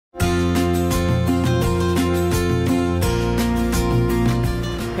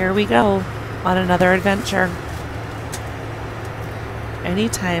here we go on another adventure.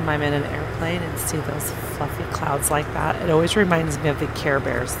 Anytime I'm in an airplane and see those fluffy clouds like that, it always reminds me of the Care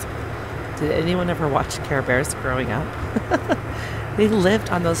Bears. Did anyone ever watch Care Bears growing up? They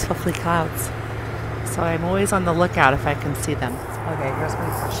lived on those fluffy clouds. So I'm always on the lookout if I can see them. Okay, here's my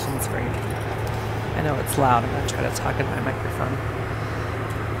questions for you. I know it's loud. I'm going to try to talk in my microphone.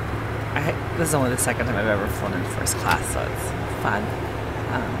 This is only the second time I've ever flown in first class, so it's fun.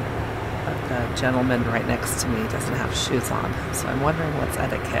 But the gentleman right next to me doesn't have shoes on, so I'm wondering what's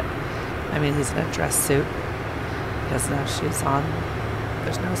etiquette. I mean, he's in a dress suit. He doesn't have shoes on.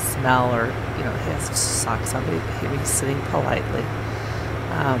 There's no smell or, he has socks on, but he's sitting politely.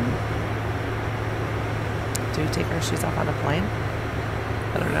 Do we take our shoes off on a plane?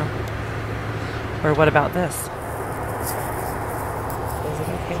 I don't know. Or what about this? Is it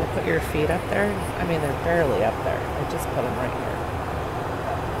okay to put your feet up there? I mean, they're barely up there. I just put them right here.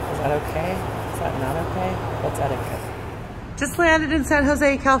 Is that okay? Is that not okay? What's etiquette? Just landed in San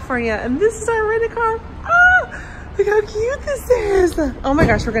Jose, California, and this is our rent-a-car. Ah! Look how cute this is. Oh my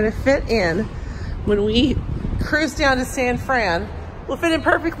gosh, we're gonna fit in when we cruise down to San Fran. We'll fit in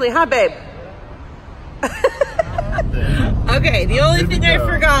perfectly, huh, babe? Okay, the only thing I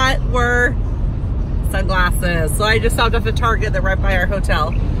forgot were sunglasses. So I just stopped off at Target. They're right by our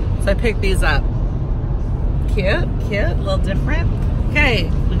hotel. So I picked these up. Cute, cute, a little different.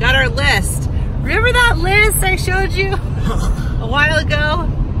 Okay, we got our list. Remember that list I showed you a while ago?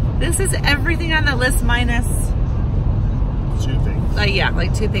 This is everything on that list minus 2 things. Yeah,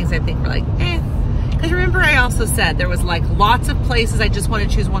 like 2 things I think were like, eh. Because remember I also said there was like lots of places I just want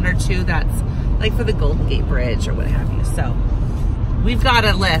to choose 1 or 2 that's like for the Golden Gate Bridge or what have you. So we've got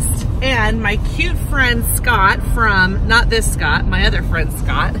a list. And my cute friend Scott from, not this Scott, my other friend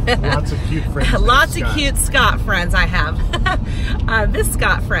Scott. Lots of cute friends. Lots of cute Scott friends I have. This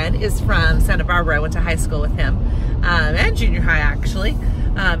Scott friend is from Santa Barbara. I went to high school with him and junior high actually.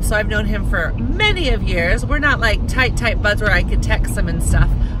 So I've known him for many of years. We're not like tight buds where I could text him and stuff,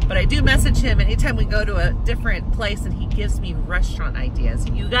 but I do message him anytime we go to a different place and he gives me restaurant ideas.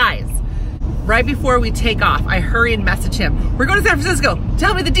 You guys, right before we take off, I hurry and message him. We're going to San Francisco.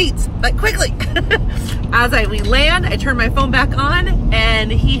 Tell me the deets, like quickly. As we land, I turn my phone back on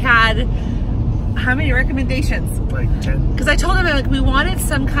and he had, how many recommendations? Like 10. Because I told him like we wanted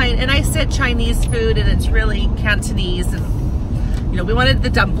some kind, and I said Chinese food and it's really Cantonese, and we wanted the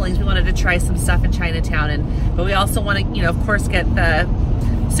dumplings. We wanted to try some stuff in Chinatown, but we also want to, of course, get the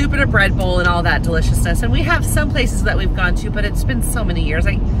soup and a bread bowl and all that deliciousness. And we have some places that we've gone to, but it's been so many years.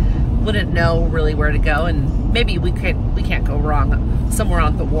 I wouldn't know really where to go, and maybe we can't go wrong somewhere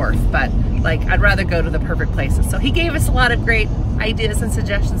on the wharf, but like I'd rather go to the perfect places. So he gave us a lot of great ideas and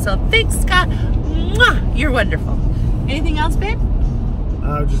suggestions. So thanks, Scott. Mwah! You're wonderful. Anything else, babe?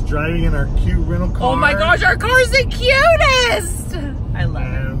 Just driving in our cute rental car. Oh my gosh, our car's the cutest! I love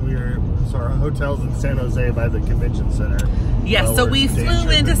it. So our hotel's in San Jose by the convention center. Yes, so we flew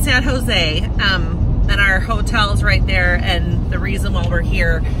into San Jose, and our hotel's right there, and the reason why we're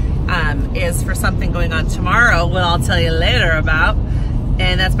here is for something going on tomorrow, what I'll tell you later about,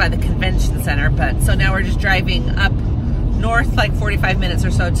 and that's by the convention center. But so now we're just driving up north like 45 minutes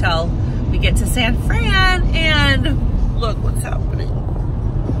or so till we get to San Fran, and look what's happening.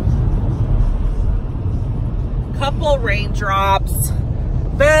 Couple raindrops.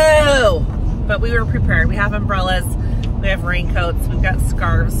 Boo! But we were prepared. We have umbrellas, we have raincoats, we've got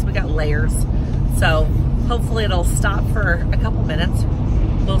scarves, we got layers. So hopefully it'll stop for a couple minutes.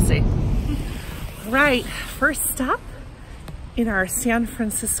 We'll see. Right, first stop in our San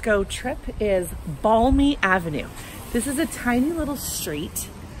Francisco trip is Balmy Avenue. This is a tiny little street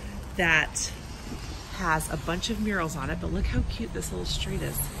that has a bunch of murals on it, but look how cute this little street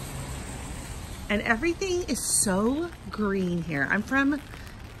is. And everything is so green here. I'm from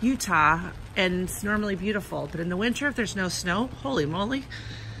Utah and it's normally beautiful, but in the winter, if there's no snow, holy moly,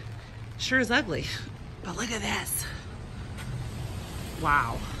 sure is ugly. But look at this.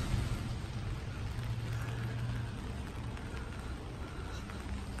 Wow.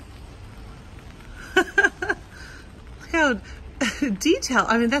 Look how detailed.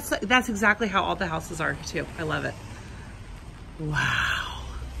 I mean, that's exactly how all the houses are too. I love it. Wow.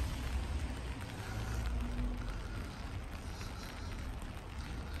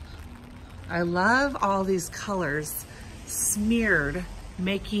 I love all these colors smeared,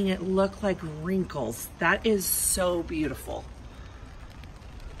 making it look like wrinkles. That is so beautiful.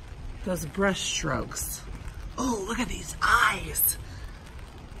 Those brush strokes. Oh, look at these eyes.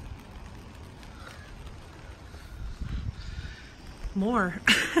 More.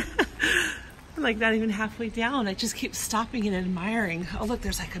 I'm like not even halfway down. I just keep stopping and admiring. Oh look,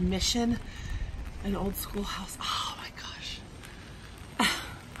 there's like a mission, an old schoolhouse. Oh my gosh.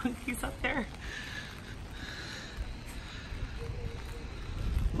 He's up there.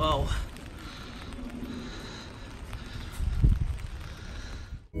 Whoa.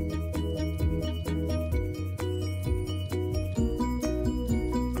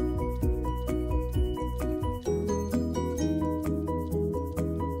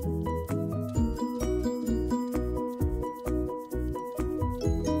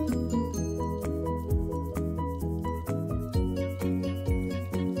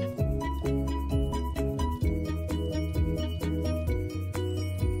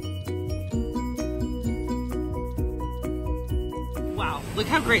 Wow, look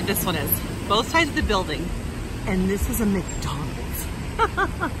how great this one is. Both sides of the building. And this is a McDonald's.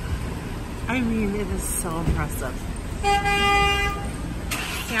 I mean, it is so impressive.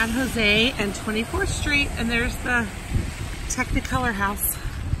 San Jose and 24th Street, and there's the Technicolor house.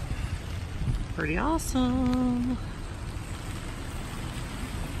 Pretty awesome.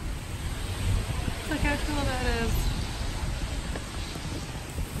 Look how cool that is.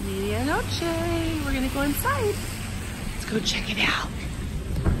 Medianoche. We're gonna go inside. Let's go check it out.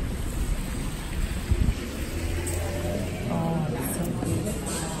 Oh, it's so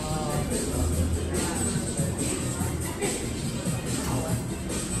beautiful.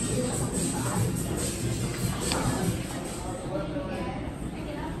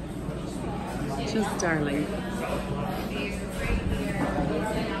 Just darling.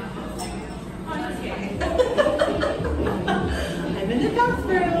 I'm in the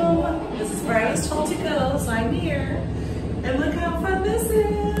bathroom. This is where I was told to go, so I'm here. And look how fun this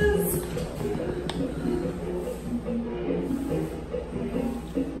is.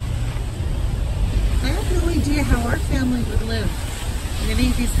 I have no idea how our family would live in any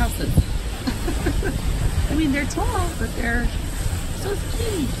of these houses. I mean, they're tall, but they're so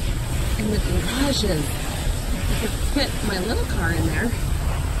skinny. And the garages. I could fit my little car in there.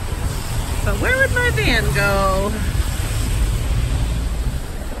 But where would my van go?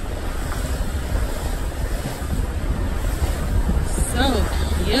 So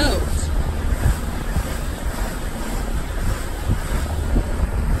cute.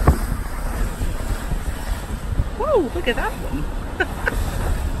 Whoa, look at that one.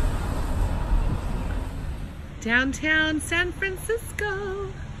 Downtown San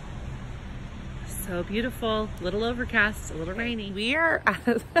Francisco. So beautiful, a little overcast, a little rainy. We are,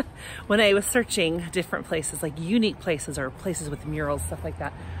 when I was searching different places, like unique places or places with murals, stuff like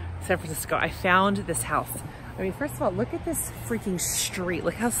that, San Francisco, I found this house. I mean, first of all, look at this freaking street.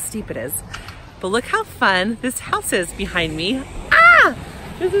 Look how steep it is. But look how fun this house is behind me. Ah!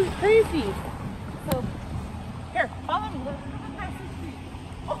 This is crazy. So, here, follow me. Let's go past the street.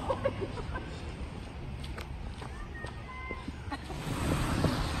 Oh my gosh.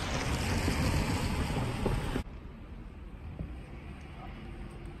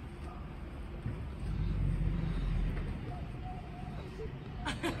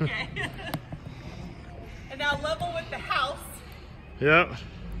 Okay. And now level with the house. Yep.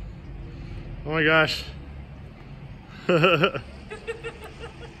 Oh my gosh.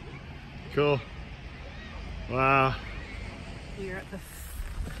 Cool. Wow. We are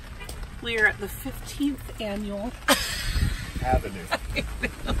at the 15th annual Avenue.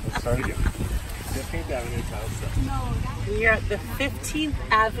 Let's start again. 15th Avenue tile steps. No, we are at the 15th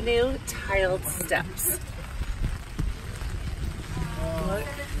Avenue tiled steps. Look,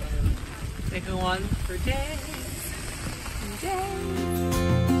 they go on for days and days.